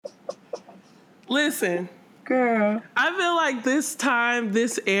Listen. Girl. I feel like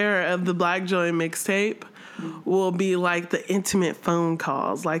this era of the Black Joy mixtape will be like the intimate phone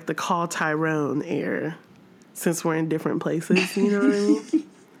calls, like the Call Tyrone era, since we're in different places, you know what I mean?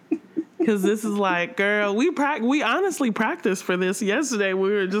 Because this is like, girl, we honestly practiced for this yesterday. We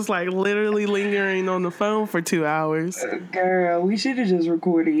were just like literally lingering on the phone for 2 hours. Girl, we should have just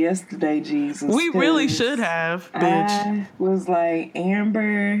recorded yesterday, Jesus. We really should have, bitch. I was like,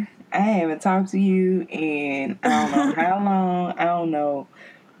 Amber, I haven't talked to you in I don't know how long. I don't know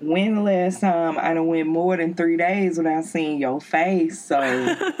when the last time I done went more than 3 days without seeing your face. So,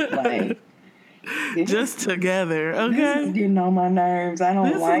 like... Just together, okay? This is getting on my nerves. I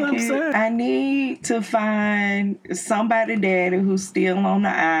don't like it. I need to find somebody daddy who's still on the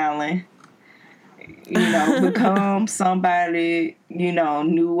island. You know, become somebody, you know,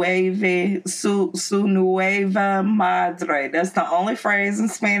 su nueva madre. That's the only phrase in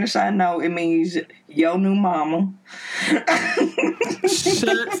Spanish I know. It means your new mama.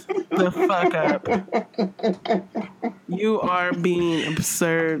 Shut the fuck up. You are being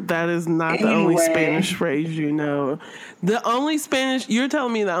absurd. That is not the only Spanish phrase you know. You're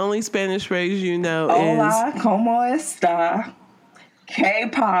telling me the only Spanish phrase you know is... Hola, ¿cómo está?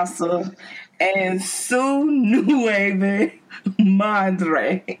 ¿Qué pasa? And su nueva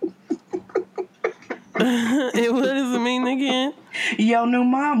madre. And what does it mean again? Your new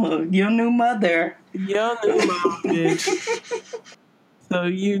mama. Your new mother. Your new mama, bitch. So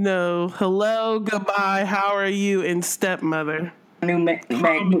you know, hello, goodbye, how are you, and stepmother. New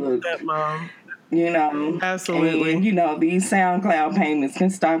MacBook. Stepmom. You know. Absolutely. And, you know, these SoundCloud payments can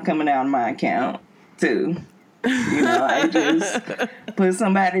stop coming out of my account, too. You know, I just put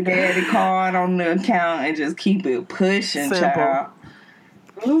somebody daddy card on the account and just keep it pushing, Simple. child.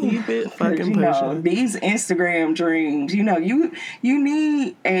 Keep it fucking pushing. Know, these Instagram dreams, you know, you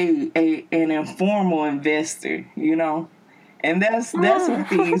need an informal investor, you know, and that's what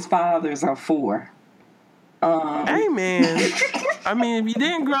these fathers are for. Hey man, I mean, if you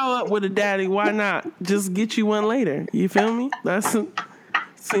didn't grow up with a daddy, why not just get you one later? You feel me?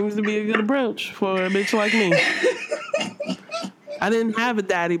 Seems to be a good approach for a bitch like me. I didn't have a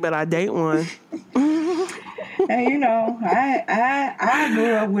daddy, but I date one. And you know, I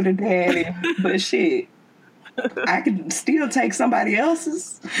grew up with a daddy, but shit, I could still take somebody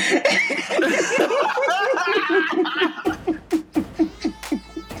else's.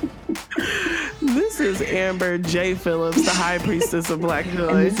 This is Amber J. Phillips, the High Priestess of Black Joy.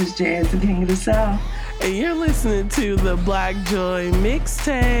 And this is Jazmine, King of the South. And you're listening to the Black Joy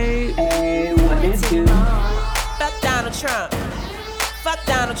mixtape. Hey, what it do? Fuck Donald Trump. Fuck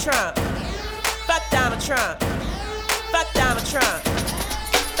Donald Trump. Fuck Donald Trump. Fuck Donald Trump.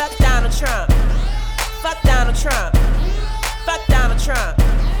 Fuck Donald Trump. Fuck Donald Trump. Fuck Donald Trump.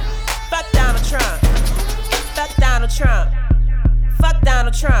 Fuck Donald Trump. Fuck Donald Trump. Fuck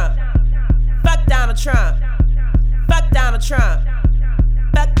Donald Trump. Fuck Donald Trump. Fuck Donald Trump.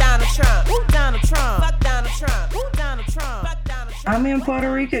 Fuck Donald Trump. Who Donald Trump? Fuck Donald Trump. Who Donald Trump? Fuck Donald Trump. I'm in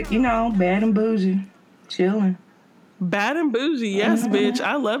Puerto Rico, you know, bad and bougie, chilling. Bad and bougie, yes, bitch.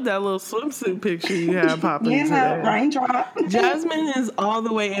 I love that little swimsuit picture you have popping today. Raindrop. Jazmine is all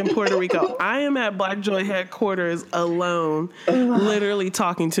the way in Puerto Rico. I am at Black Joy headquarters alone, literally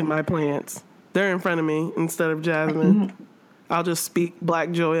talking to my plants. They're in front of me instead of Jazmine. I'll just speak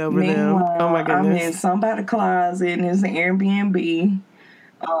Black Joy over them. Oh my goodness. I'm in somebody's closet and it's an Airbnb.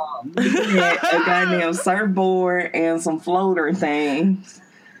 A goddamn surfboard and some floater things.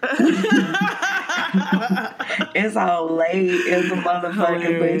 It's all late as a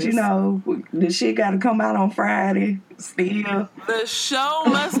motherfucker, but you know, the shit gotta come out on Friday still. The show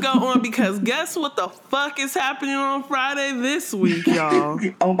must go on because guess what the fuck is happening on Friday this week, y'all?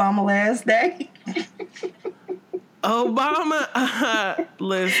 Obama last day. Obama,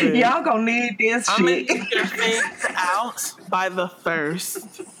 listen. Y'all gonna need this shit. I'm gonna get your things out by the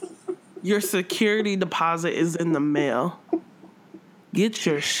 1st. Your security deposit is in the mail. Get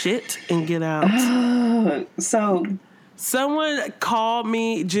your shit and get out. So, someone called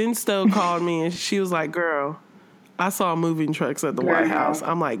me, Jen Stowe called me, and she was like, girl, I saw moving trucks at the White House.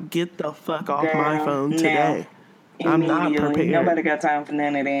 I'm like, get the fuck off my phone today. I'm not prepared. Nobody got time for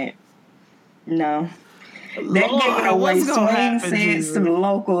none of that. No. They're giving away swing sets to the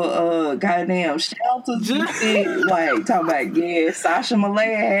local goddamn shelters. Like, talking about, yeah, Sasha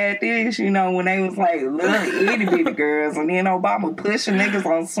Malaya had this, you know, when they was like little itty bitty girls, and then Obama pushing niggas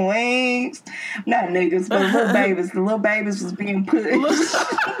on swings. Not niggas, but little babies. The little babies was being pushed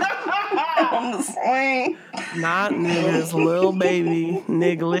on the swing. Not niggas, little baby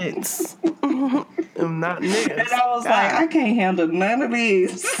nigglets. Not niggas. And I was like, I can't handle none of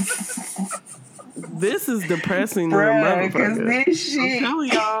this. This is depressing, bruh, because motherfucker. this shit, I'm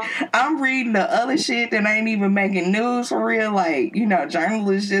telling y'all. I'm reading the other shit that ain't even making news for real. Like, you know,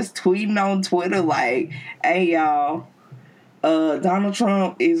 journalists just tweeting on Twitter like, hey, y'all, Donald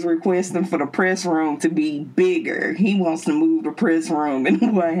Trump is requesting for the press room to be bigger. He wants to move the press room in the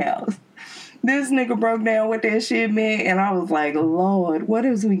White House. This nigga broke down what that shit meant, and I was like, Lord, what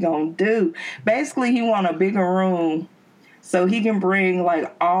is we gonna do? Basically, he want a bigger room so he can bring,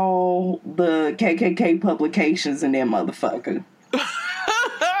 like, all the KKK publications in that motherfucker.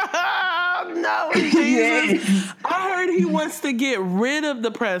 No, Jesus. Yes. I heard he wants to get rid of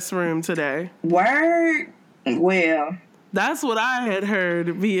the press room today. Word? Well, that's what I had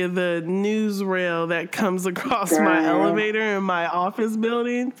heard via the news rail that comes across girl, my elevator in my office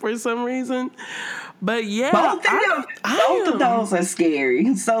building for some reason. But yeah, both of those are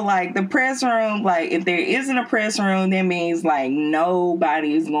scary. So, like, the press room, like, if there isn't a press room, that means, like,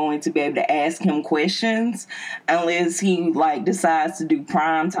 nobody is going to be able to ask him questions unless he, like, decides to do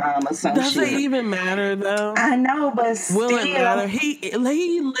prime time or some Does shit. Does it even matter, though? I know, but still. Will it matter? He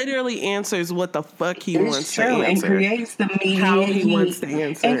literally answers what the fuck he wants to answer. And creates the media how he wants to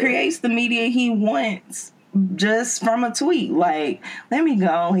answer. And creates the media he wants. Just from a tweet, like, let me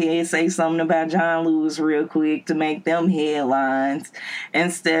go ahead and say something about John Lewis real quick to make them headlines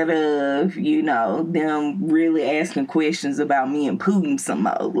instead of, you know, them really asking questions about me and Putin some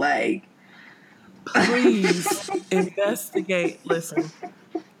more. Like, please investigate. Listen,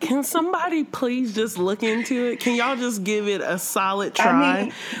 can somebody please just look into it? Can y'all just give it a solid try?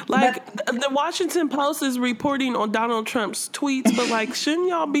 I mean, the Washington Post is reporting on Donald Trump's tweets, but, like, shouldn't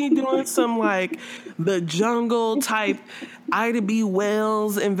y'all be doing some, like, the jungle type Ida B.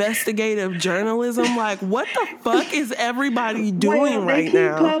 Wells investigative journalism? Like, what the fuck is everybody doing right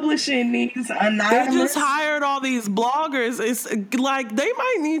now? They keep publishing these anonymous. They just hired all these bloggers. It's like they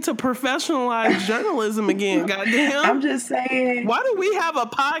might need to professionalize journalism again. Goddamn! I'm just saying. Why do we have a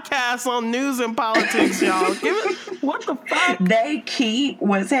podcast on news and politics, y'all? What the fuck? They keep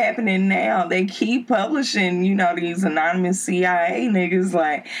what's happening now. They keep publishing, you know, these anonymous CIA niggas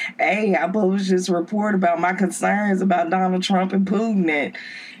like, hey, I published this report about my concerns about Donald Trump and Putin, and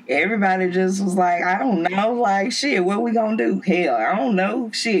everybody just was like, I don't know, like, shit, what we gonna do? Hell, I don't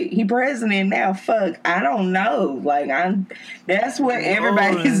know, shit, he president now, fuck, I don't know, like, that's what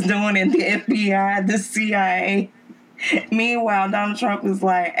everybody's doing in the FBI, the CIA. Meanwhile, Donald Trump is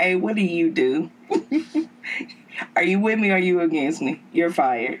like, hey, what do you do? Are you with me or are you against me? You're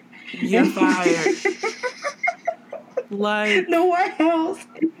fired. You're fired. Like, the White House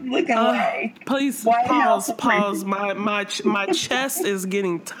is looking like. Please White pause. My chest is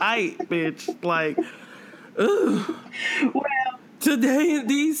getting tight, bitch. Like, ugh. Well, today in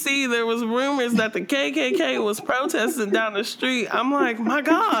D.C., there was rumors that the KKK was protesting down the street. I'm like, my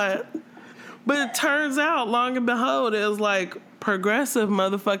God. But it turns out, long and behold, it was like progressive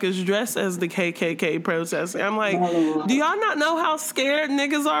motherfuckers dressed as the KKK protesting. I'm like, do y'all not know how scared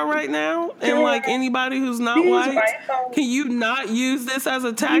niggas are right now? And, like, anybody who's not white, can you not use this as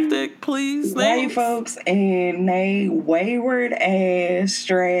a tactic, please? White folks and they wayward ass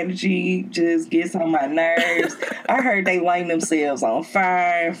strategy just gets on my nerves. I heard they lighting themselves on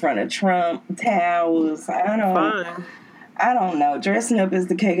fire in front of Trump towers. I don't know. Dressing up as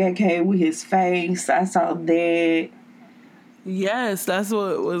the KKK with his face. I saw that. Yes, that's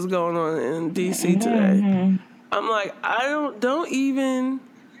what was going on in D.C. today. I'm like, don't even,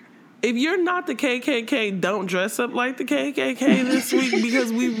 if you're not the KKK, don't dress up like the KKK this week,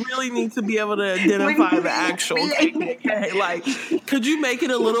 because we really need to be able to identify the actual KKK. Like, could you make it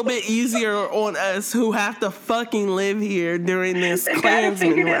a little bit easier on us who have to fucking live here during this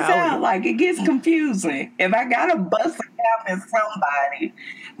Klansman rally? Like, it gets confusing. If I gotta bust a cap at somebody,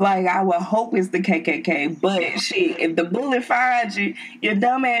 like, I would hope it's the KKK, but shit, if the bullet finds you, your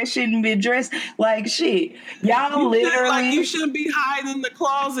dumb ass shouldn't be dressed like shit. Y'all literally, like, you shouldn't be hiding in the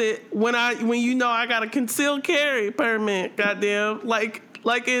closet when you know I got a concealed carry permit. Goddamn, like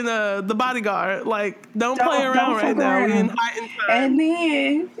in The Bodyguard. Like, don't play around right now. We in hiding time. And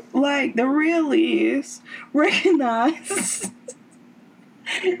then, like, the real is recognize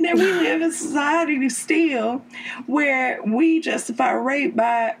that we live in a society still where we justify rape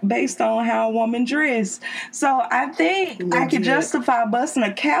based on how a woman dressed. So I think I could justify busting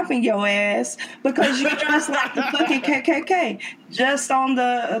a cap in your ass because you dress like the fucking KKK. Just on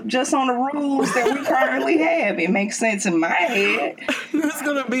the rules that we currently have. It makes sense in my head. There's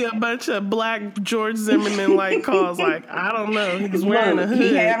gonna be a bunch of black George Zimmerman like calls. Like, I don't know. He was wearing a hood.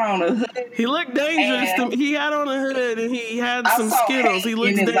 He had on a hood. He looked dangerous to me. He had on a hood and he had some Skittles. He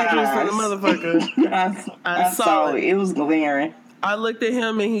looked dangerous to the motherfucker. I saw it. It was glaring. I looked at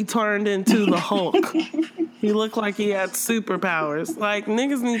him and he turned into the Hulk. He looked like he had superpowers. Like,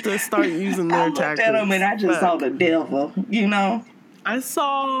 niggas need to start using their tactics. I looked at him and I just saw the devil, you know? I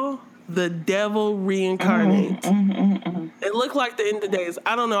saw the devil reincarnate. It looked like the end of days.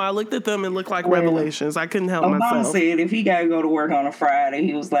 I don't know. I looked at them and it looked like Revelations. I couldn't help myself. Obama said if he got to go to work on a Friday,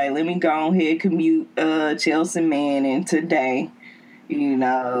 he was like, let me go ahead commute Chelsea Manning today. You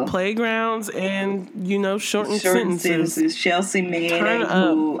know, playgrounds and, you know, shortened sentences. Chelsea Manning,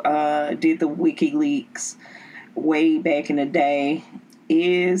 who did the WikiLeaks way back in the day,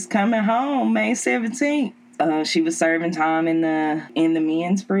 is coming home May 17th. She was serving time in the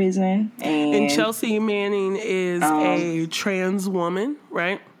men's prison, and Chelsea Manning is a trans woman,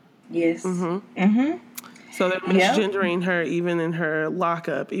 right? Yes. So they're misgendering her even in her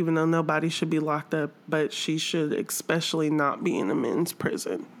lockup, even though nobody should be locked up, but she should especially not be in a men's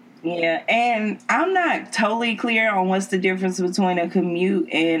prison. Yeah, and I'm not totally clear on what's the difference between a commute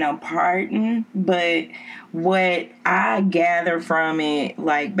and a pardon, but what I gather from it,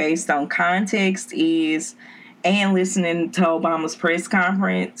 like based on context, is, and listening to Obama's press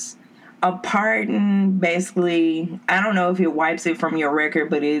conference, a pardon basically, I don't know if it wipes it from your record,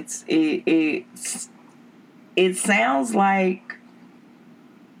 but it sounds like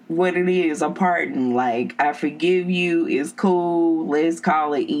what it is, a pardon. Like, I forgive you, it's cool, let's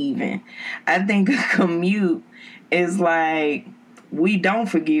call it even. I think a commute is like, we don't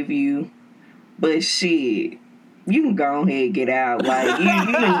forgive you, but shit, you can go ahead and get out. Like, you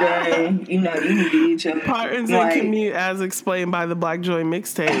done, you know, you did your... Pardons and commute as explained by the Black Joy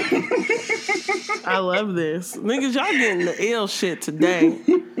mixtape. I love this. Niggas, y'all getting the ill shit today.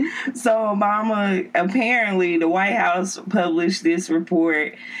 So Obama, apparently the White House published this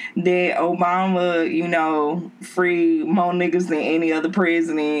report that Obama, you know, freed more niggas than any other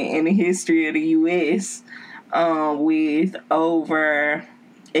president in the history of the U.S. With over,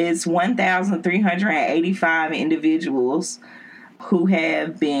 it's 1,385 individuals who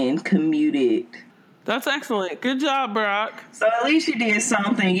have been commuted. That's excellent. Good job, Barack. So at least you did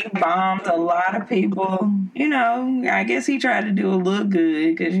something. You bombed a lot of people. You know, I guess he tried to do a little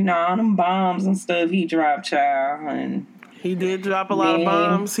good because, you know, all them bombs and stuff he dropped, child. And he did drop a lot of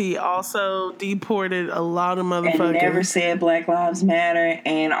bombs. He also deported a lot of motherfuckers. And never said Black Lives Matter,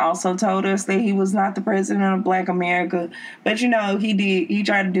 and also told us that he was not the president of Black America. But, you know, he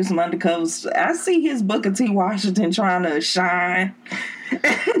tried to do some undercovers. I see his Booker T. Washington trying to shine.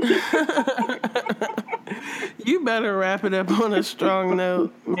 You better wrap it up on a strong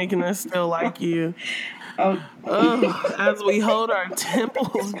note, making us still like you. As we hold our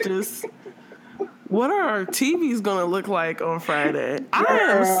temples, just what are our TVs gonna look like on Friday?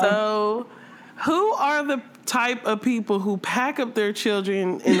 Who are the type of people who pack up their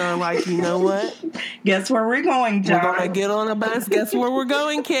children and are like, you know what? Guess where we're going, John? We're gonna get on a bus. Guess where we're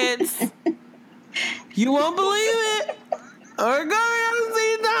going, kids? You won't believe it. We're going to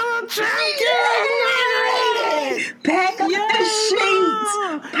see Donald Trump get inaugurated. Pack up the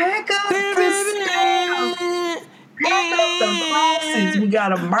sheets. Pack up the stamps. Pack up the boxes. We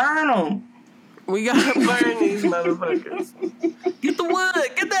gotta burn them. We gotta burn these motherfuckers. Get the wood.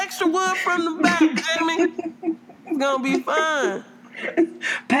 Get the extra wood from the back, Jimmy. It's gonna be fun.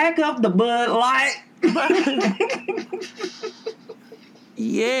 Pack up the Bud Light.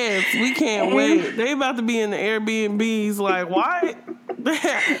 Yes, we can't wait. They about to be in the Airbnbs. Like, why?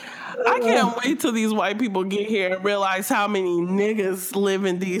 I can't wait till these white people get here and realize how many niggas live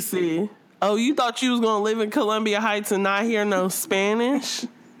in D.C. Oh, you thought you was going to live in Columbia Heights and not hear no Spanish?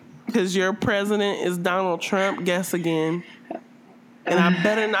 Because your president is Donald Trump? Guess again. And I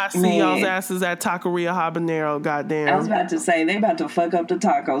better not see y'all's asses at Taqueria Habanero, goddamn. I was about to say, they about to fuck up the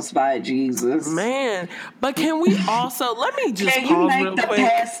taco spot, Jesus. Man. But can we also, let me just pause real quick. Can you make the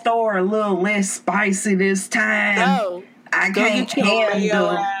pastor a little less spicy this time? No. I can't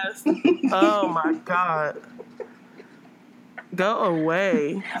handle. Oh, my God. Go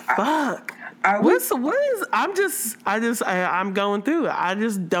away. Fuck. I'm going through it. I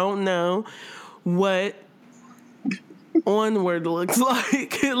just don't know what onward looks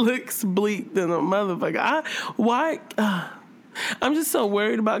like. It looks bleak than a motherfucker. I'm just so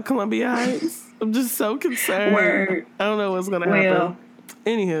worried about Columbia Heights. I'm just so concerned. I don't know what's gonna happen.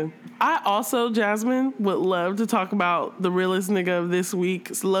 Anywho, I also, Jazmine, would love to talk about the realest nigga of this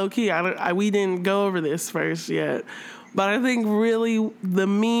week. It's low key. We didn't go over this first yet, but I think really the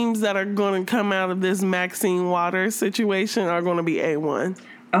memes that are going to come out of this Maxine Waters situation are going to be A1.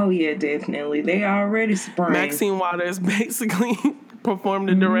 Oh, yeah, definitely. They already sprung. Maxine Waters basically performed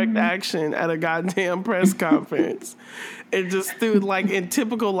a direct action at a goddamn press conference and just threw like in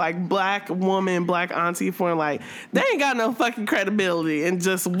typical like black woman, black auntie form, like they ain't got no fucking credibility, and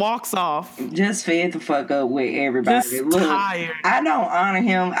just walks off. Just fed the fuck up with everybody. Just Look, tired. I don't honor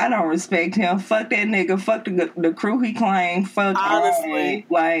him. I don't respect him. Fuck that nigga. Fuck the crew he claimed. Fuck honestly.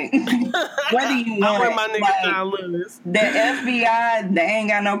 Like, what do you want? I want my nigga John Lewis. The FBI, they ain't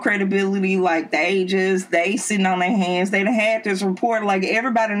got no credibility. Like they sitting on their hands. They done had this report. Like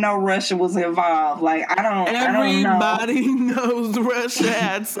everybody know Russia was involved. Like I don't know. Everybody knows Russia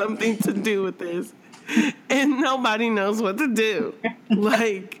had something to do with this, and nobody knows what to do.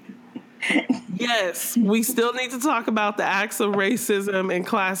 Like, yes, we still need to talk about the acts of racism and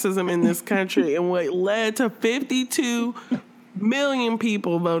classism in this country and what led to 52 million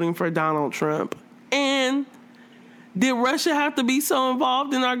people voting for Donald Trump. And did Russia have to be so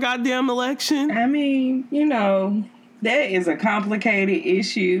involved in our goddamn election? I mean, that is a complicated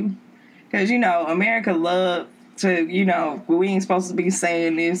issue. Because, America loved to, we ain't supposed to be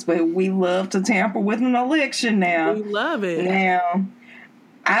saying this, but we love to tamper with an election now. We love it. Now,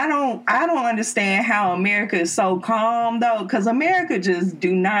 I don't understand how America is so calm, though, because America just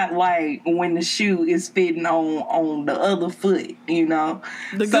do not like when the shoe is fitting on the other foot,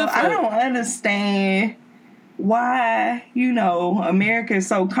 So I don't understand why, America is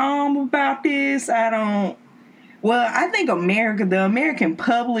so calm about this. I think the American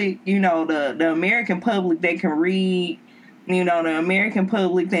public, the American public that can read, the American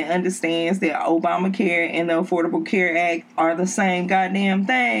public that understands that Obamacare and the Affordable Care Act are the same goddamn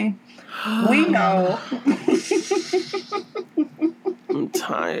thing. We know. I'm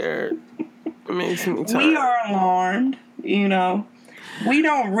tired. It makes me tired. We are alarmed, We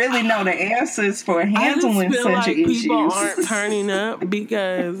don't really know the answers for handling such issues. People aren't turning up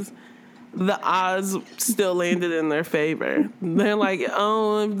because the odds still landed in their favor. They're like,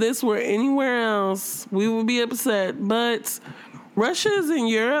 oh, if this were anywhere else, we would be upset. But Russia is in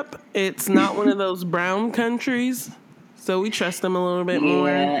Europe. It's not one of those brown countries, so we trust them a little bit more.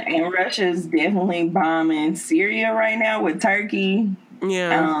 Yeah, and Russia is definitely bombing Syria right now with Turkey.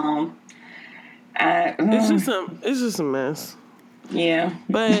 Yeah. It's just a mess. Yeah.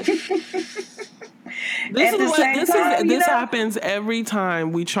 But this happens every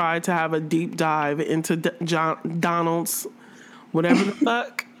time we try to have a deep dive into Donald's whatever the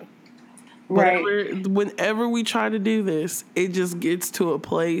fuck. Right. Whenever we try to do this, it just gets to a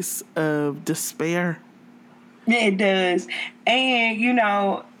place of despair. It does. And,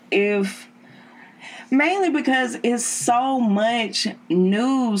 mainly because it's so much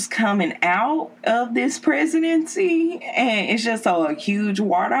news coming out of this presidency, and it's just a huge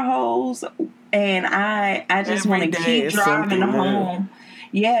water hose. And I just want to keep driving home.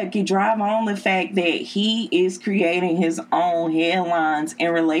 Yeah, drive home the fact that he is creating his own headlines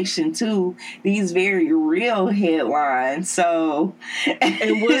in relation to these very real headlines. So,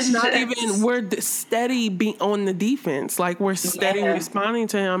 and we're steady being on the defense. Like we're steady responding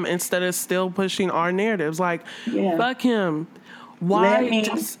to him instead of still pushing our narratives. Like, fuck him. Why?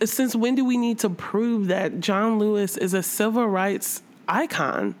 Since when do we need to prove that John Lewis is a civil rights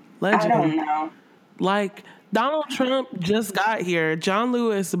icon? Legend. I don't know. Like, Donald Trump just got here. John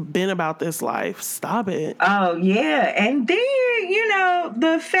Lewis been about this life. Stop it. Oh, yeah. And then,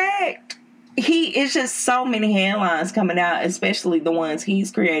 the fact it's just so many headlines coming out, especially the ones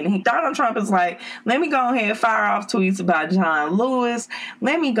he's creating. Donald Trump is like, let me go ahead and fire off tweets about John Lewis.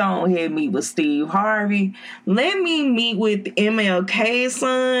 Let me go ahead and meet with Steve Harvey. Let me meet with MLK's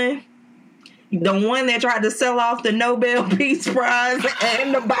son. The one that tried to sell off the Nobel Peace Prize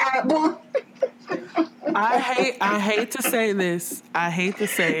and the Bible. I hate to say this. I hate to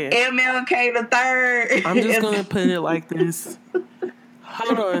say it. MLK the third. I'm just going to put it like this.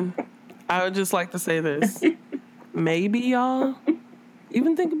 Hold on. I would just like to say this. Maybe y'all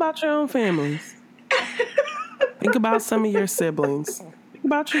even think about your own families. Think about some of your siblings. Think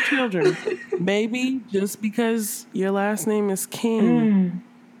about your children. Maybe just because your last name is King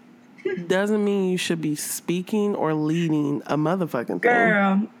doesn't mean you should be speaking or leading a motherfucking thing.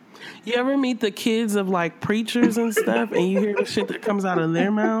 Girl. You ever meet the kids of like preachers and stuff and you hear the shit that comes out of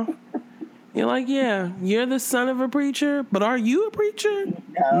their mouth? You're like, yeah, you're the son of a preacher, but are you a preacher?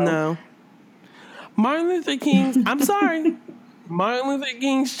 No. Martin Luther King's Martin Luther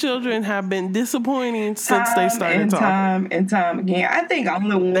King's children have been disappointing since they started talking. Time again. I think I'm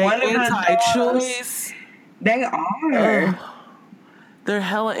the one of anti-choice. They are. They're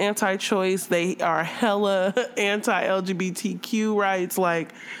hella anti-choice. They are hella anti-LGBTQ rights.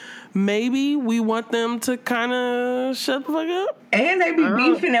 Like, maybe we want them to kind of shut the fuck up. And they be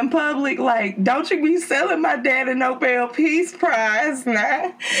beefing in public. Like, don't you be selling my dad a Nobel Peace Prize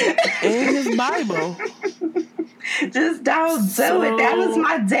now? And his Bible. Just don't sell it. That was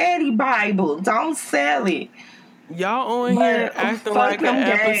my daddy Bible. Don't sell it. Y'all on here acting like an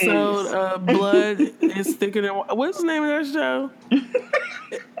episode of Blood is Thicker Than... What's the name of that show?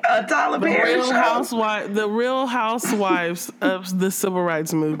 Tyler Perry show. The Real Housewives of the Civil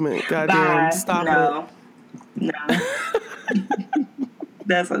Rights Movement. Goddamn, stop it. No.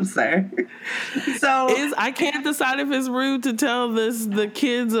 That's absurd. So I can't decide if it's rude to tell the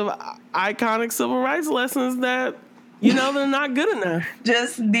kids of iconic civil rights lessons that, you know, they're not good enough.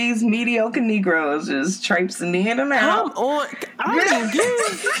 Just these mediocre Negroes just traipsing in and out. I didn't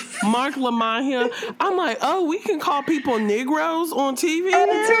give Mark Lamont here. I'm like, oh, we can call people Negroes on TV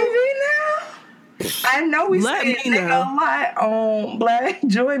now? I know we said nigga a lot on Black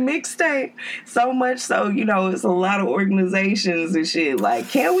Joy Mixtape. So much so, you know, it's a lot of organizations and shit. Like,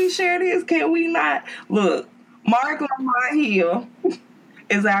 can we share this? Can we not? Look, Mark Lamont Hill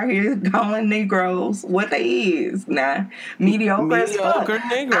is out here calling Negroes what they is. Nah, mediocre as fuck.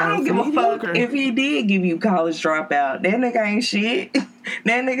 Negroes. I don't give a fuck if he did give you college dropout. That nigga ain't shit.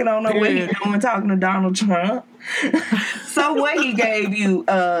 That nigga don't know what he doing talking to Donald Trump. So what he gave you,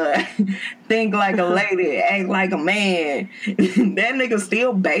 think like a lady, act like a man. That nigga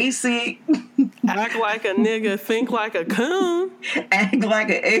still basic. Act like a nigga, think like a coon. Act like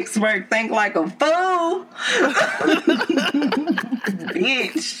an expert, think like a fool.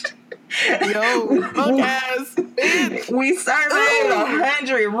 Bitch. Yo, fuck ass bitch. We surveyed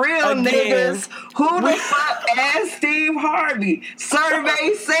 100 real niggas. Who the fuck asked Steve Harvey?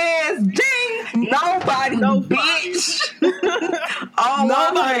 Survey says, ding, nobody. Bitch. All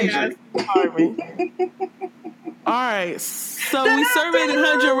nobody 100. asked Steve Harvey. All right, so we surveyed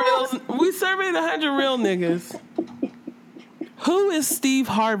 100 real niggas. Who is Steve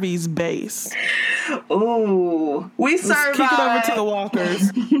Harvey's base? Ooh, Let's kick it over to the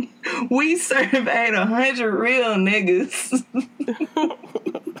Walkers. We surveyed 100 real niggas.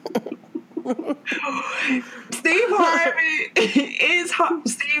 Steve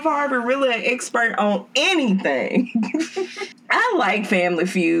Harvey really an expert on anything? I like Family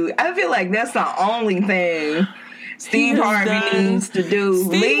Feud. I feel like that's the only thing Steve Harvey needs to do.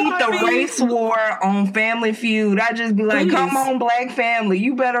 Lead the race war on Family Feud. I just be like, come on, Black family.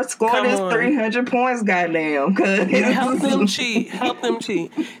 You better score this 300 points, goddamn. Help them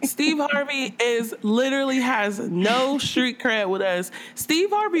cheat. Steve Harvey literally has no street cred with us. Steve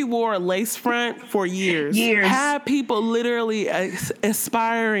Harvey wore a lace front for years. Had people literally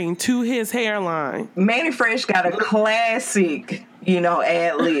aspiring to his hairline. Manny Fresh got a classic,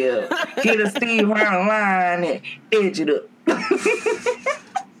 ad lib. Get a Steve Harvey line and edge it up.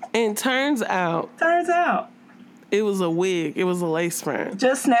 And turns out it was a wig. It was a lace front.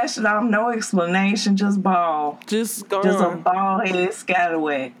 Just snatched it off. No explanation. Just ball. Just a bald head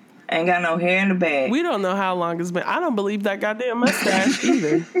scatterway. Ain't got no hair in the back. We don't know how long it's been. I don't believe that goddamn mustache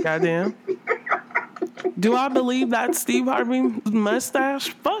either. Goddamn. Do I believe that Steve Harvey mustache?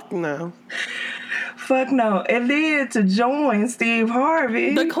 Fuck no. Fuck no. And then to join Steve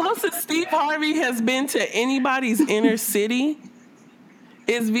Harvey. The closest Steve Harvey has been to anybody's inner city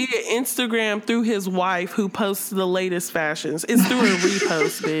is via Instagram through his wife who posts the latest fashions. It's through a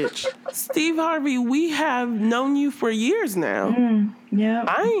repost, bitch. Steve Harvey, we have known you for years now.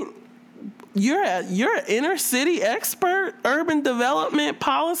 Yeah. You're an inner city expert, urban development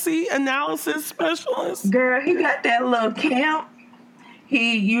policy analysis specialist. Girl, he got that little camp.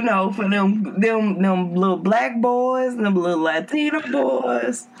 He, for them little black boys, them little Latino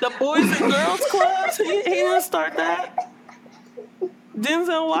boys. The Boys and Girls Clubs, he didn't start that.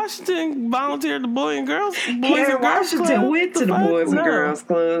 Denzel Washington volunteered the Boys and Girls Washington went to the Boys and Girls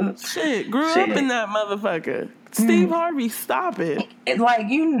Club. Shit, grew up in that motherfucker. Steve Harvey, stop it.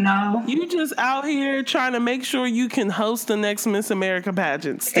 You just out here trying to make sure you can host the next Miss America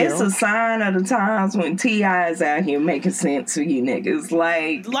pageant still. It's a sign of the times when T.I. is out here making sense for you niggas.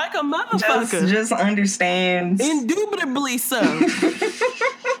 Like a motherfucker. Just understand. Indubitably so.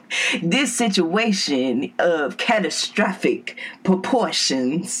 This situation of catastrophic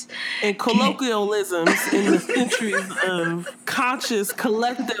proportions and colloquialisms in the centuries of conscious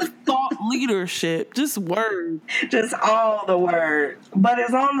collective thought leadership. Just words. Just all the words. But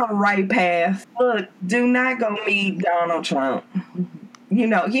it's on the right path. Look, do not go meet Donald Trump. He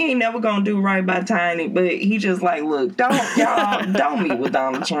ain't never gonna do right by Tiny, but he just like, look, don't meet with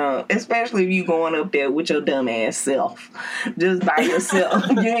Donald Trump, especially if you going up there with your dumb ass self, just by yourself.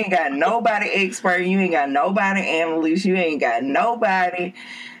 You ain't got nobody expert, you ain't got nobody analyst, you ain't got nobody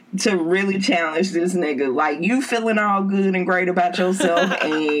to really challenge this nigga. Like, you feeling all good and great about yourself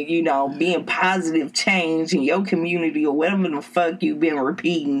and, you know, being positive change in your community or whatever the fuck you've been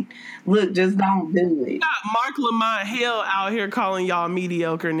repeating. Look, just don't do it. You got Mark Lamont Hill out here calling y'all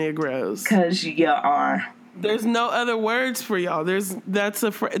mediocre Negroes. Because you are. There's no other words for y'all.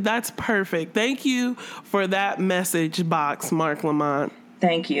 That's perfect. Thank you for that message box, Mark Lamont.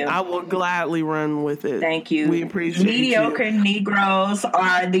 Thank you. I will gladly run with it. Thank you. We appreciate Mediocre you. Negroes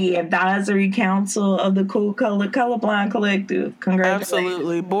are the advisory council of the Cool Color Colorblind Collective. Congratulations.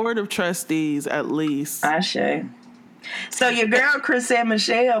 Absolutely. Board of trustees, at least. Ashe. So your girl, Chrisette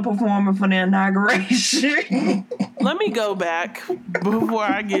Michelle, performing for the inauguration. Let me go back before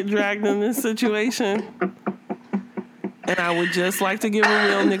I get dragged in this situation. And I would just like to give a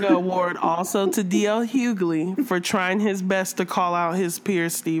Real Nigga Award also to D.L. Hughley for trying his best to call out his peer,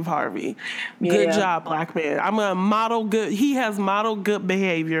 Steve Harvey. Yeah. Good job, black man. I'm going to model good. He has modeled good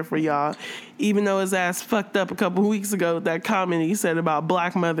behavior for y'all, even though his ass fucked up a couple weeks ago with that comment he said about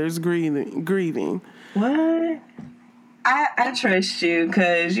black mothers grieving. What? I trust you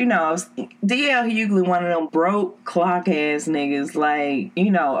because, you know, D.L. Hughley, one of them broke clock ass niggas. Like, you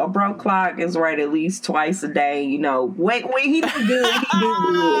know, a broke clock is right at least twice a day. You know, when he do good, he do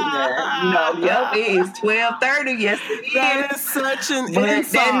good. Man. You know, yep, it is 12:30. Yes, it is. That is such an But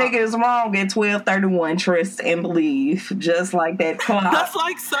insult. that nigga is wrong at 12:31. Trust and believe, just like that clock. That's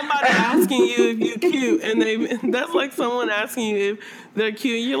like somebody asking you if you're cute, and that's like someone asking you if they're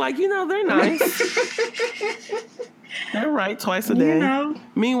cute. You're like, you know, they're nice. They're right twice a day. You know.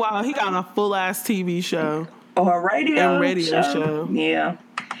 Meanwhile, he got a full ass TV show or a radio show. Yeah.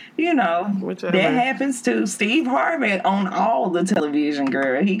 You know, Whichever. That happens too. Steve Harvey on all the television,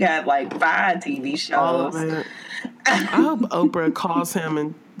 girl. He got like 5 TV shows. All of it. I hope Oprah calls him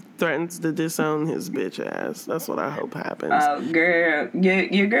and threatens to disown his bitch ass. That's what I hope happens. Girl,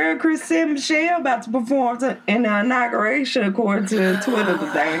 your girl Chrisette Michelle about to perform in the inauguration according to Twitter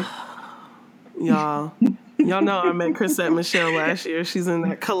today. Y'all know I met Chrisette Michelle last year. She's in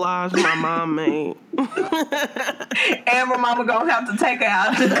that collage my mom made. And my mama gonna have to take her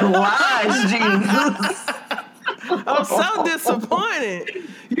out to collage, Jesus. I'm so disappointed.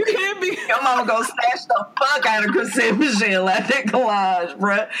 You can't be. Your mama gonna snatch the fuck out of Chrisette Michelle at that collage,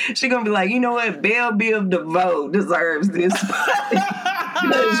 bruh. She gonna be like, you know what? Belle Biv DeVoe deserves this.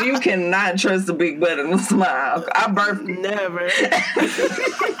 Because you cannot trust a big butt and a smile. I birthed Never.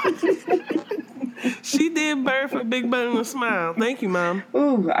 She did birth a big butt and a smile. Thank you, Mom.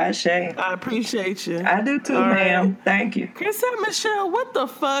 Ooh, Ashe. I appreciate you. I do too, All ma'am. right. Thank you. Chrisette Michelle, what the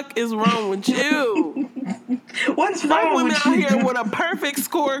fuck is wrong with you? What's Some wrong women with out you? here with a perfect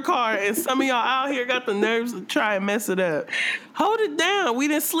scorecard, and some of y'all out here got the nerves to try and mess it up. Hold it down. We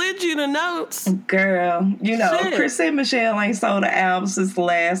done slid you the notes. Girl, you know, Shit. Chrisette Michelle ain't sold an album since the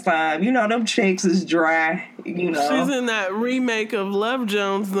last time. You know, them checks is dry, you know. She's in that remake of Love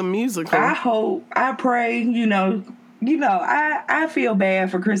Jones, the musical. I hope, I pray, I feel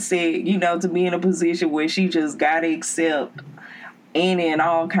bad for Chrisette, to be in a position where she just gotta accept any and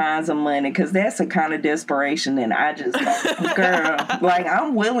all kinds of money, because that's a kind of desperation that I just, girl, like,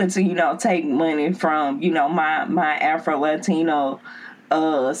 I'm willing to, take money from, my Afro-Latino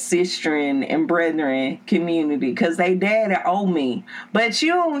sister and brethren community, because they daddy owe me. But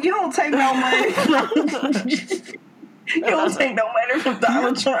you don't take no money from... You don't take no money from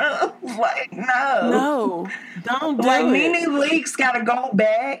Donald Trump. Like, no. No, don't do like, it. Nene Leakes got to go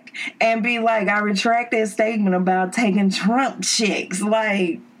back and be like, I retract that statement about taking Trump checks.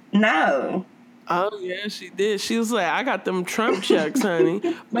 Like, no. Oh, yeah, she did. She was like, I got them Trump checks, honey.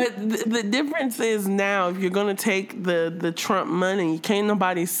 But the difference is now, if you're going to take the Trump money, can't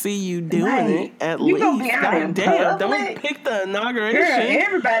nobody see you doing it, at you least. Gonna be out in Damn, public. don't pick the inauguration. Girl,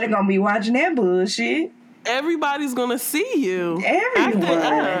 everybody going to be watching that bullshit. Everybody's going to see you. Everyone.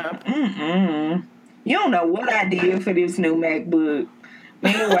 Acting up. You don't know what I did for this new MacBook.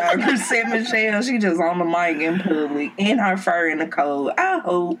 Meanwhile, Chrisette Michelle, she just on the mic in public, in her fur in the cold.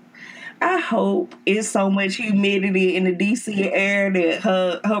 I hope it's so much humidity in the DC air that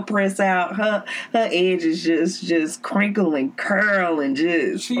her press out, her edges just crinkle and curl and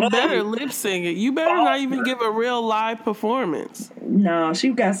just... She better lip sync it. You better not even give a real live performance. No, she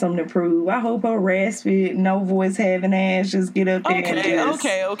got something to prove. I hope her raspy, no voice having ass just get up there and just...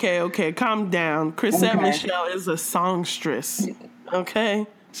 Okay. Calm down. Chrisette Michelle is a songstress. Okay?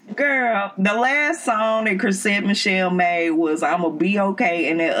 Girl, the last song that Chrisette Michelle made was I'ma Be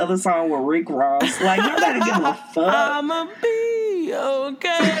Okay, and that other song with Rick Ross. Like, nobody give a fuck. I'ma be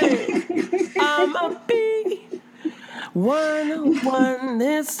okay. I'ma be 1-1.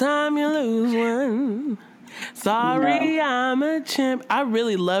 This time you lose one. Sorry, I'm a chimp. I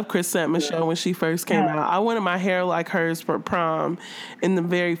really loved Chrisette Michele when she first came out. I wanted my hair like hers for prom in the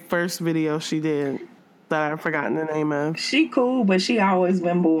very first video she did that I've forgotten the name of. She cool, but she always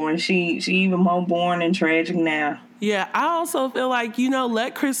been boring. She even more boring and tragic now. Yeah, I also feel like,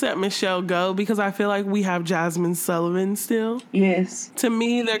 let Chrisette Michele go because I feel like we have Jazmine Sullivan still. Yes. To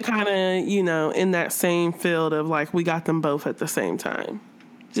me, they're kind of, in that same field of like we got them both at the same time.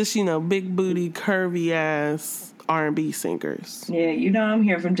 Just, big booty, curvy ass R&B singers. Yeah, I'm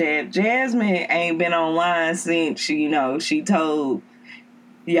here from Jazmine ain't been online since, she told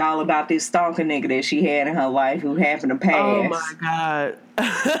y'all about this stalker nigga that she had in her life who happened to pass. Oh, my God.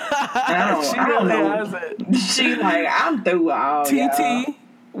 I don't know. She like, I'm through with all TT. y'all.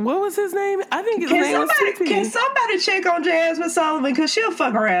 What was his name? I think his name was TT. Can somebody check on Jazmine Sullivan? Because she'll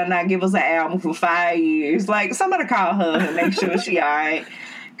fuck around and not give us an album for 5 years. Like, somebody call her and make sure she all right.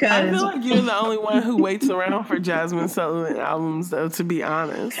 I feel like you're the only one who waits around for Jazmine Sullivan albums, though, to be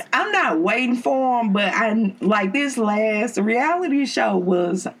honest. I'm not waiting for them, but this last reality show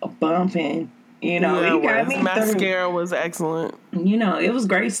was bumping. It got me Mascara was excellent. It was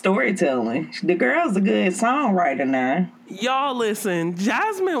great storytelling. The girl's a good songwriter now. Y'all listen,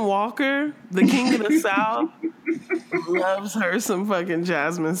 Jasmine Walker, the king of the South, loves her some fucking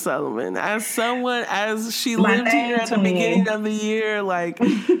Jazmine Sullivan. As she lived here at the beginning of the year, like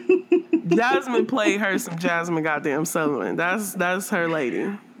Jazmine played her some Jazmine goddamn Sullivan. That's her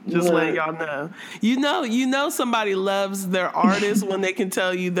lady. Just letting y'all know. You know somebody loves their artist when they can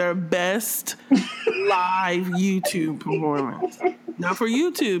tell you their best live YouTube performance. Now for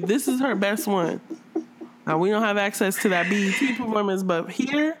YouTube, this is her best one. Now we don't have access to that BET performance, but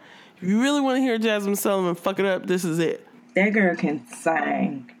here, if you really want to hear Jazmine Sullivan fuck it up, this is it. That girl can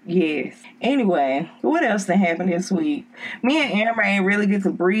sing. Yes. Anyway, what else done happened this week? Me and Amber ain't really get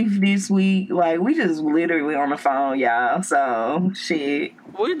to brief this week. Like, we just literally on the phone, y'all. So, shit.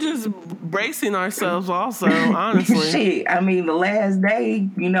 We're just bracing ourselves also, honestly. Shit. I mean, the last day,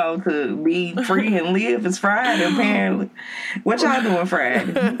 to be free and live is Friday, apparently. What y'all doing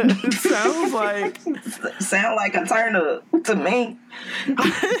Friday? Sound like a turn up to me.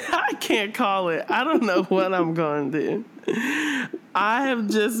 I can't call it. I don't know what I'm going to do. I have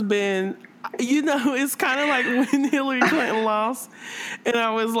just been, it's kind of like when Hillary Clinton lost, and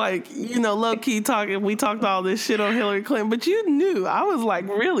I was like, low-key talking, we talked all this shit on Hillary Clinton, but you knew, I was like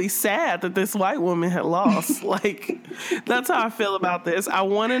really sad that this white woman had lost. Like, that's how I feel about this. I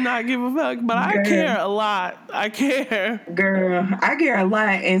want to not give a fuck, but I care a lot. I care. Girl, I care a lot,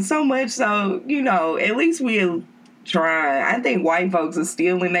 and so much so, at least we'll trying. I think white folks are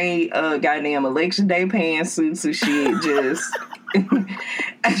still in they goddamn election day pantsuits and shit. Just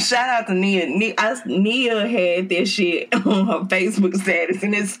shout out to Nia. Nia had that shit on her Facebook status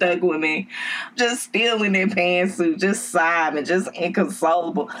and it stuck with me. Just still in that pantsuit, just sobbing, just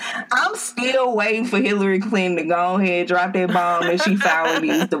inconsolable. I'm still waiting for Hillary Clinton to go ahead, drop that bomb that she found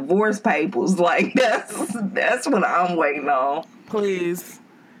these divorce papers. Like that's what I'm waiting on. Please.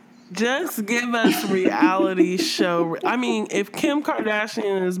 Just give us reality show. I mean, if Kim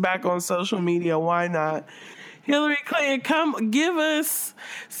Kardashian is back on social media, why not? Hillary Clinton, come give us.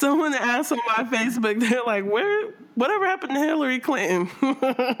 Someone asked on my Facebook, they're like, whatever happened to Hillary Clinton?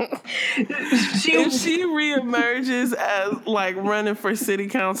 If she reemerges as like running for city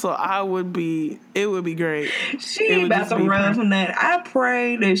council, it would be great. She ain't about to run from that. I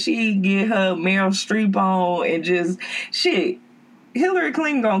pray that she get her Meryl Streep on and just shit. Hillary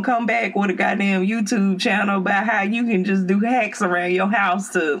Clinton gonna come back with a goddamn YouTube channel about how you can just do hacks around your house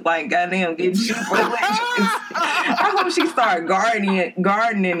to like goddamn get cheap elections. I hope she start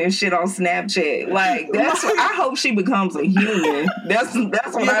gardening and shit on Snapchat. Like I hope she becomes a human. That's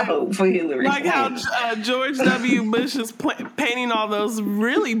what I hope for Hillary. Like how George W. Bush is painting all those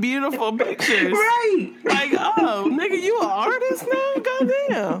really beautiful pictures. Right. Like, oh nigga, you an artist now?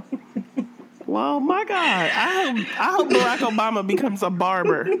 Goddamn. Well, my God, I hope Barack Obama becomes a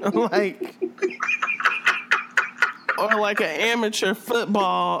barber, or like an amateur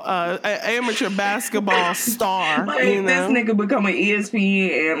football, amateur basketball star. Like this nigga become an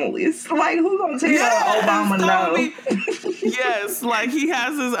ESPN analyst. Like who gonna tell Obama no? Yes, like he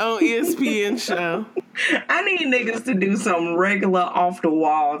has his own ESPN show. I need niggas to do some regular off the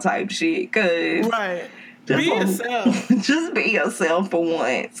wall type shit, cause right. Be yourself. Just be yourself for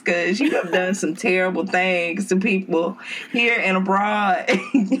once, because you have done some terrible things to people here and abroad.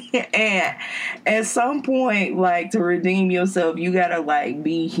 And at some point, like, to redeem yourself, you gotta, like,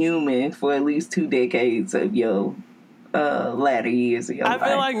 be human for at least 2 decades of your latter years of your life. I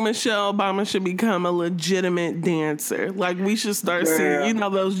feel like Michelle Obama should become a legitimate dancer. Like, we should start seeing,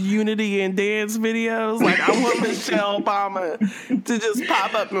 those Unity and dance videos. Like, I want Michelle Obama to just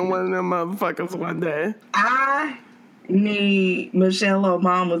pop up in one of them motherfuckers one day. I need Michelle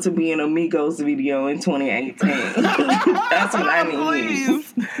Obama to be in a Migos video in 2018. That's what I need.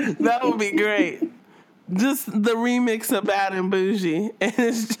 Please. That would be great. Just the remix of Bad and Bougie. And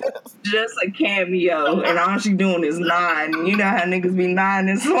it's just a cameo. And all she doing is nodding. You know how niggas be nodding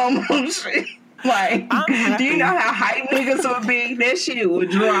in slow motion? Like, do you know how hype niggas would be? That shit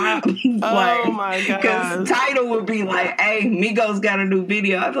would drop. Oh my God. Because title would be like, hey, Migos got a new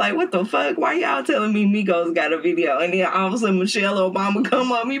video. I'd be like, what the fuck? Why y'all telling me Migos got a video? And then all of a sudden Michelle Obama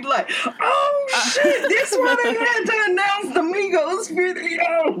come up and be like, oh shit, this one they had to announce the Migos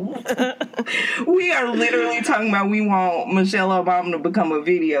video. We are literally talking about we want Michelle Obama to become a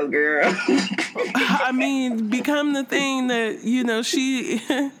video girl. I mean, become the thing that,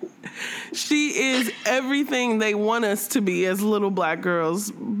 she is everything they want us to be as little black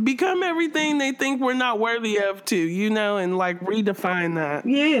girls. Become everything they think we're not worthy of and like redefine that.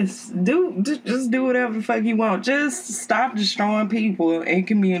 Yes. Just do whatever the fuck you want. Just stop destroying people and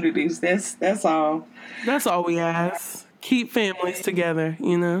communities. That's all. That's all we ask. Keep families together,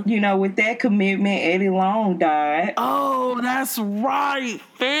 with that commitment, Eddie Long died. Oh, that's right,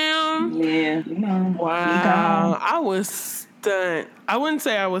 fam. Yeah. Wow. I was stunned. I wouldn't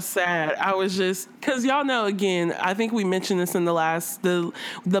say I was sad. I was just, because y'all know, again, I think we mentioned this in the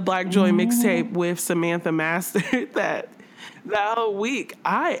Black Joy mixtape with Samantha Master, that whole week,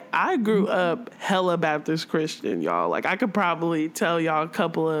 I grew up hella Baptist Christian, y'all. Like, I could probably tell y'all a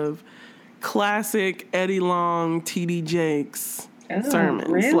couple of classic Eddie Long, T.D. Jakes sermons,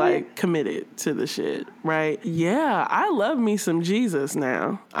 really? Like, committed to the shit, right? Yeah, I love me some Jesus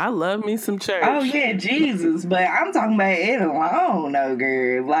now. I love me some church. Oh, yeah, Jesus. But I'm talking about Eddie Long, though,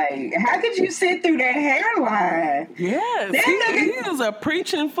 girl. Like, how could you sit through that hairline? Yes, he is a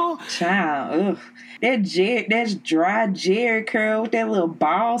preaching fool. Child, ugh. That's dry Jerry curl with that little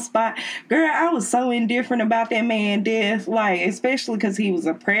bald spot. Girl, I was so indifferent about that man's death, like, especially because he was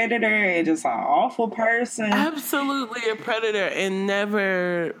a predator and just an awful person. Absolutely a predator and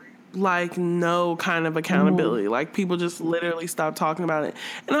never, like, no kind of accountability. Like, people just literally stopped talking about it.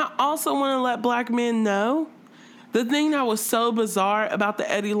 And I also want to let black men know, the thing that was so bizarre about the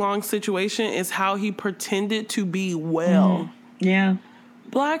Eddie Long situation is how he pretended to be well. Yeah.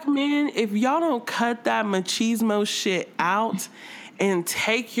 Black men, if y'all don't cut that machismo shit out and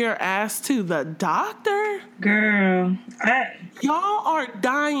take your ass to the doctor, girl, y'all are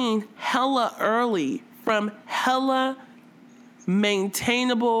dying hella early from hella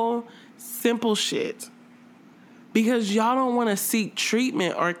maintainable, simple shit. Because y'all don't want to seek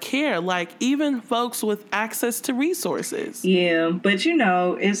treatment or care, like even folks with access to resources. Yeah, but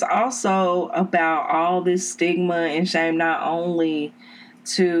it's also about all this stigma and shame, not only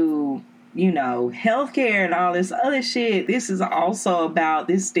to, healthcare and all this other shit. This is also about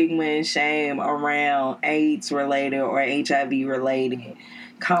this stigma and shame around AIDS-related or HIV-related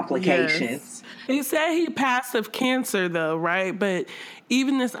complications. Yes. He said he passed of cancer, though, right? But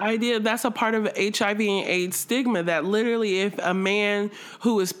even this idea, that's a part of HIV and AIDS stigma, that literally if a man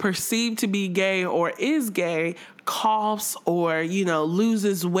who is perceived to be gay or is gay coughs or,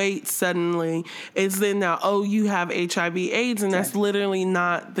 loses weight suddenly, it's then now, oh, you have HIV AIDS, and that's literally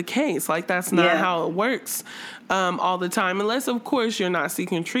not the case. Like, that's not how it works all the time. Unless, of course, you're not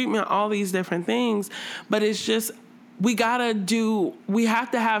seeking treatment, all these different things. But it's just, we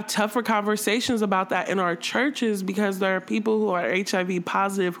have to have tougher conversations about that in our churches, because there are people who are HIV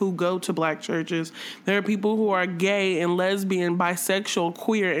positive who go to black churches. There are people who are gay and lesbian, bisexual,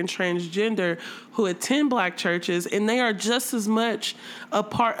 queer, and transgender who attend black churches, and they are just as much a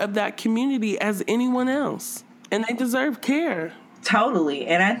part of that community as anyone else. And they deserve care. Totally.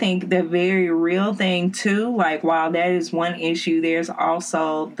 And I think the very real thing, too, like, while that is one issue, there's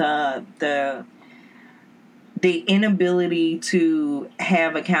also the inability to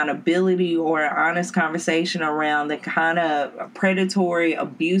have accountability or an honest conversation around the kind of predatory,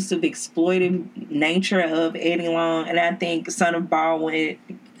 abusive, exploitive nature of Eddie Long. And I think Son of Baldwin,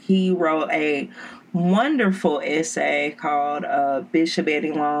 he wrote a wonderful essay called Bishop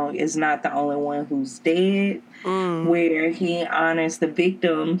Eddie Long is Not the Only One Who's Dead, where he honors the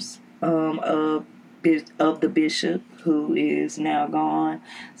victims of the bishop, who is now gone.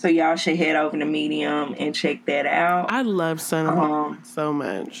 So y'all should head over to Medium and check that out. I love Son of Baldwin so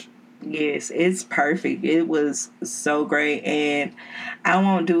much. Yes, it's perfect. It was so great, and I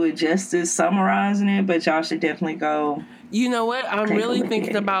won't do it justice summarizing it, but y'all should definitely go You know what? I'm Take a really look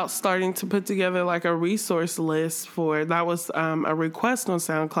thinking at it. about starting to put together like a resource list for that was a request on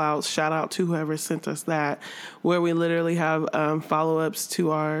SoundCloud. Shout out to whoever sent us that, where we literally have follow-ups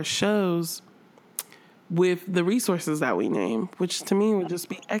to our shows with the resources that we name, which to me would just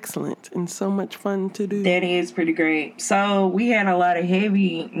be excellent and so much fun to do. That is pretty great. So we had a lot of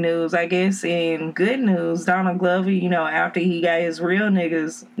heavy news, I guess, and good news. Donald Glover, you know, after he got his real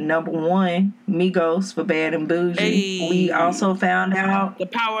niggas, number one, Migos for Bad and Bougie. Hey. We also found out The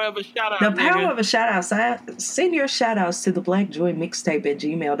power of a shout out. the power of a shout out. Send your shout outs to the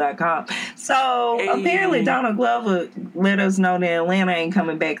blackjoymixtape@gmail.com. So apparently Donald Glover let us know that Atlanta ain't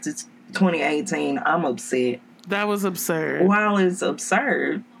coming back to 2018. I'm upset. That was absurd. While it's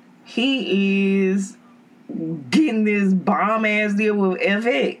absurd, he is getting this bomb ass deal with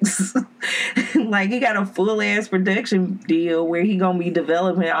FX. Like, he got a full ass production deal where he gonna be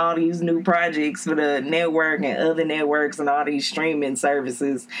developing all these new projects for the network and other networks and all these streaming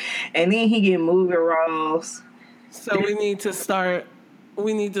services. And then he get movie roles. So we need to start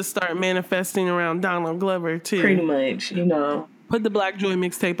manifesting around Donald Glover too. Pretty much, you know. Put the Black Joy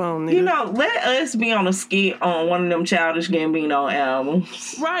mixtape on, nigga. You know, let us be on a skit on one of them Childish Gambino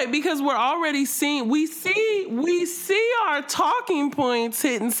albums. Right, because we're already seeing, we see our talking points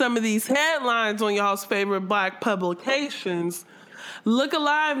hitting some of these headlines on y'all's favorite black publications. Look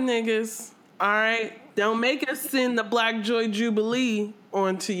alive, niggas. All right? Don't make us send the Black Joy Jubilee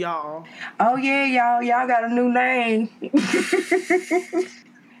onto y'all. Oh, yeah, y'all got a new name.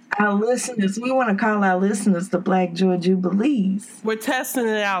 Our listeners, we want to call our listeners the Black Joy Jubilees. We're testing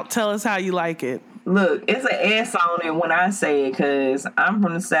it out. Tell us how you like it. Look, it's an S on it when I say it, because I'm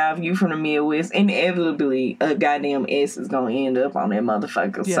from the South, you from the Midwest. Inevitably, a goddamn S is going to end up on that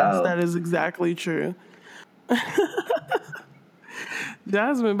motherfucker. Yes, so that is exactly true.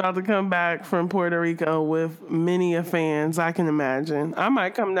 Jazmine about to come back from Puerto Rico with many a fans, I can imagine. I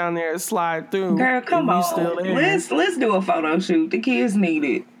might come down there and slide through. Girl, come on. Still there. Let's do a photo shoot. The kids need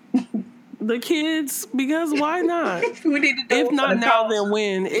it. The kids, because why not? We need to do if it not for the now, cause. then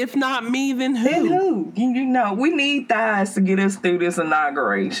when? If not me, then who? Then who? You know, we need thighs to get us through this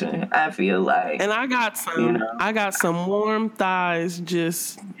inauguration, I feel like. And I got some. You know? I got some warm thighs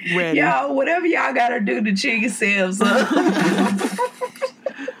just ready. Y'all, whatever y'all got to do to cheer yourselves up.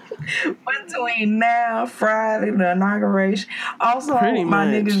 Between now, Friday, the inauguration. Also, Pretty my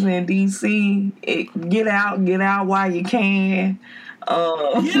much. niggas in D.C., get out while you can. Get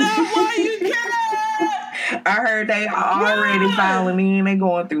out while you can! I heard they already filing in. They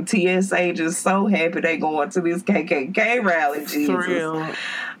going through TSA, just so happy they going to this KKK rally, Jesus. For real.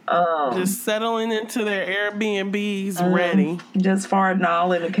 Just settling into their Airbnbs ready. Just farting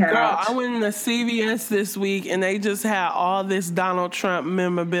all in the couch. Girl, I went into CVS this week and they just had all this Donald Trump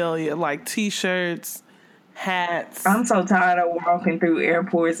memorabilia, like t-shirts, hats. I'm so tired of walking through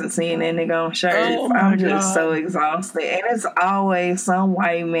airports and seeing that nigga on shirts. Oh my I'm just God. so exhausted. And it's always some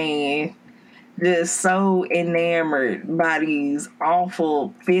white man just so enamored by these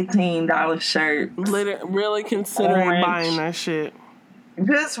awful $15 shirts. Really considering Orange. buying that shit.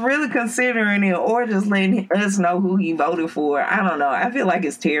 Just really considering it, or just letting us know who he voted for. I don't know. I feel like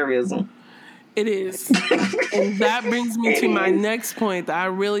it's terrorism. It is. And that brings me to my next point. That I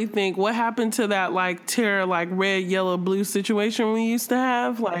really think, what happened to that like terror, like red, yellow, blue situation we used to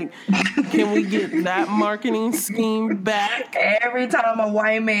have? Like, can we get that marketing scheme back? Every time a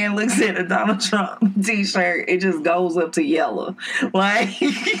white man looks at a Donald Trump t-shirt, it just goes up to yellow. Like,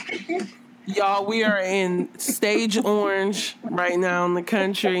 Y'all, we are in stage orange right now in the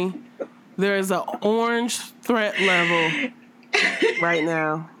country. There is an orange threat level right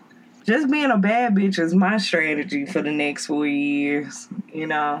now. just being a bad bitch is my strategy for the next 4 years, you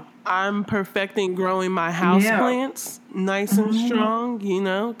know. I'm perfecting growing my house plants nice and strong, you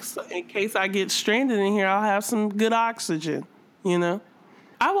know. So in case I get stranded in here, I'll have some good oxygen, you know.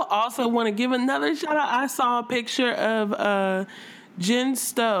 I will also want to give another shout out. I saw a picture of Jen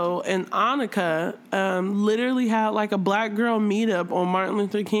Stowe and Annika literally had like a black girl meetup on Martin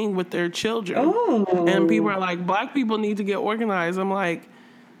Luther King with their children. Ooh. And people are like, black people need to get organized. I'm like,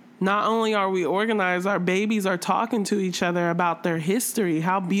 not only are we organized, our babies are talking to each other about their history.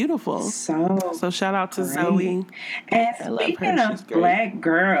 How beautiful. So shout out to Zoe. And speaking of black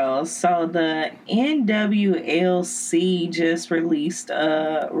girls, so the NWLC just released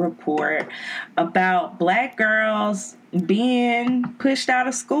a report about black girls being pushed out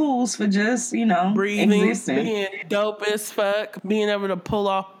of schools for just, breathing, existing. being dope as fuck, being able to pull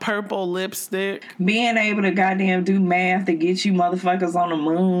off purple lipstick, being able to goddamn do math to get you motherfuckers on the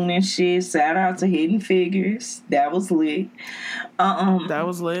moon and shit. Shout out to Hidden Figures. That was lit. That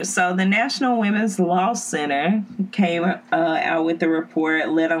was lit. So the National Women's Law Center came out with the report,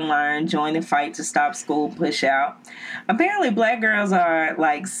 Let Them Learn, join the fight to stop school push out. Apparently black girls are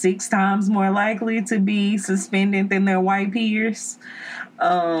like 6 times more likely to be suspended than their white peers.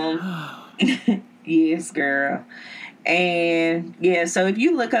 Yes, girl. And yeah, so if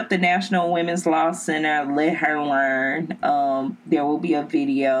you look up the National Women's Law Center, Let Her Learn, there will be a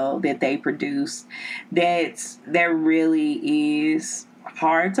video that they produced that really is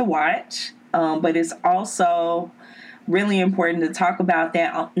hard to watch, but it's also really important to talk about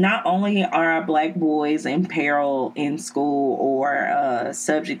that not only are black boys in peril in school or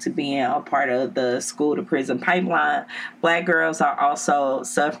subject to being a part of the school to prison pipeline, black girls are also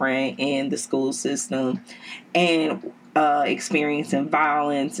suffering in the school system and experiencing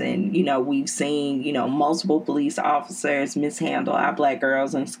violence. And, we've seen, multiple police officers mishandle our black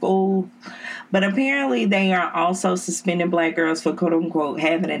girls in school. But apparently they are also suspending black girls for quote unquote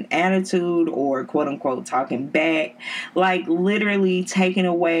having an attitude or quote unquote talking back, like literally taking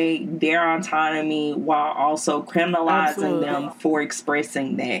away their autonomy while also criminalizing them for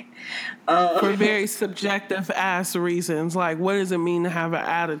expressing that. For very subjective ass reasons. Like, what does it mean to have an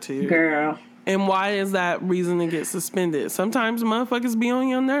attitude? Girl. And why is that reason to get suspended? Sometimes motherfuckers be on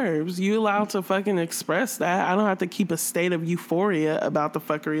your nerves. You allowed to fucking express that. I don't have to keep a state of euphoria about the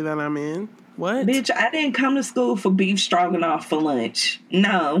fuckery that I'm in. What? Bitch, I didn't come to school for beef stroganoff for lunch.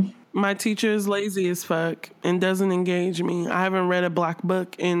 No. My teacher is lazy as fuck and doesn't engage me. I haven't read a black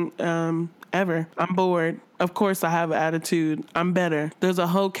book in ever. I'm bored. Of course I have an attitude. I'm better. There's a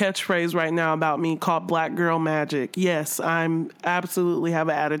whole catchphrase right now about me called Black Girl Magic. Yes, I'm absolutely have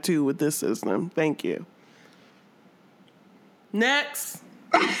an attitude with this system. Thank you. Next.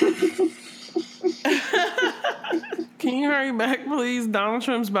 Can you hurry back, please? Donald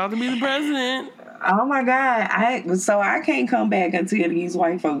Trump's about to be the president. Oh my God. I can't come back until these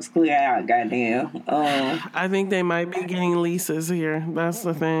white folks clear out, goddamn. I think they might be getting leases here. That's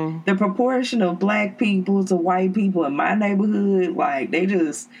the thing. The proportion of black people to white people in my neighborhood, like,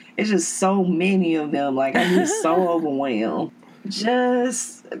 it's just so many of them. Like, I'm just so overwhelmed.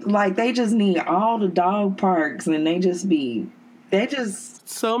 Just, like, they just need all the dog parks and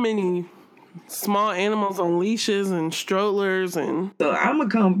so many small animals on leashes and strollers and... So I'm going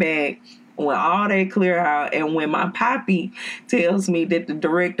to come back when all that clear out and when my poppy tells me that the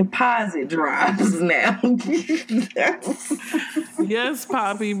direct deposit drops now. Yes,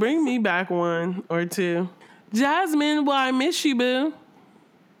 Poppy, bring me back 1 or 2. Jazmine, well, I miss you, boo.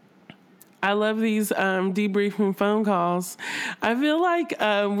 I love these debriefing phone calls. I feel like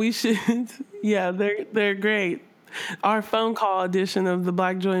we should... Yeah, they're great. Our phone call edition of the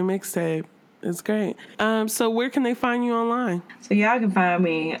Black Joy mixtape. It's great. So where can they find you online? So y'all can find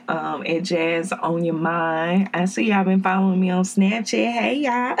me at Jazz on Your Mind. I see y'all been following me on Snapchat. Hey,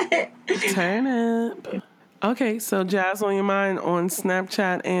 y'all. Turn up. Okay, so Jazz on Your Mind on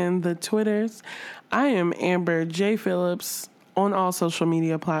Snapchat and the Twitters. I am Amber J. Phillips on all social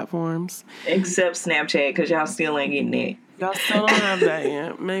media platforms. Except Snapchat, because y'all still ain't getting it. Y'all still don't have that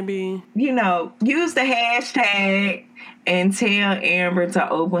yet. Maybe. Use the hashtag and tell Amber to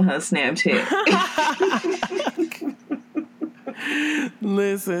open her Snapchat.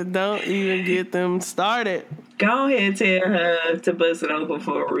 Listen, don't even get them started. Go ahead and tell her to bust it open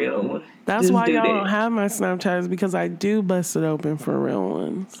for a real one. That's just why y'all don't have my Snapchats, because I do bust it open for real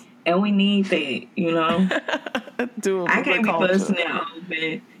ones. And we need that, I can't be busting it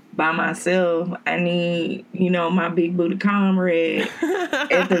open by myself. I need, my big booty comrade.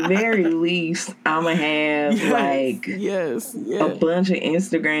 At the very least, I'm going to have a bunch of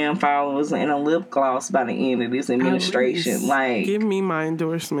Instagram followers and a lip gloss by the end of this administration. Like, give me my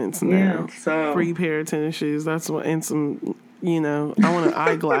endorsements now. So free pair of tennis shoes. That's what, and some, I want an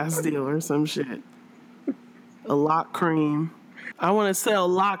eyeglass deal or some shit. A lock cream. I want to sell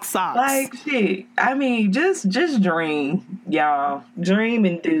lock socks. Like, shit. I mean, just dream, y'all. Dream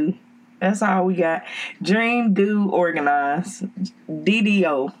and do. That's all we got. Dream, do, organize.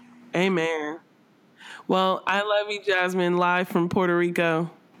 DDO. Amen. Well, I love you, Jazmine, live from Puerto Rico.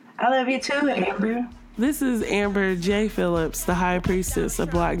 I love you too, Amber. This is Amber J. Phillips, the High Priestess of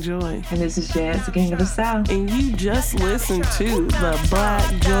Black Joy. And this is Jazz, the King of the South. And you just listened to the Black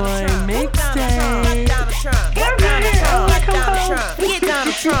Joy Mixtape. Get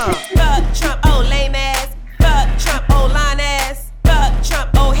Donald Trump. Fuck Trump. Oh, lame ass.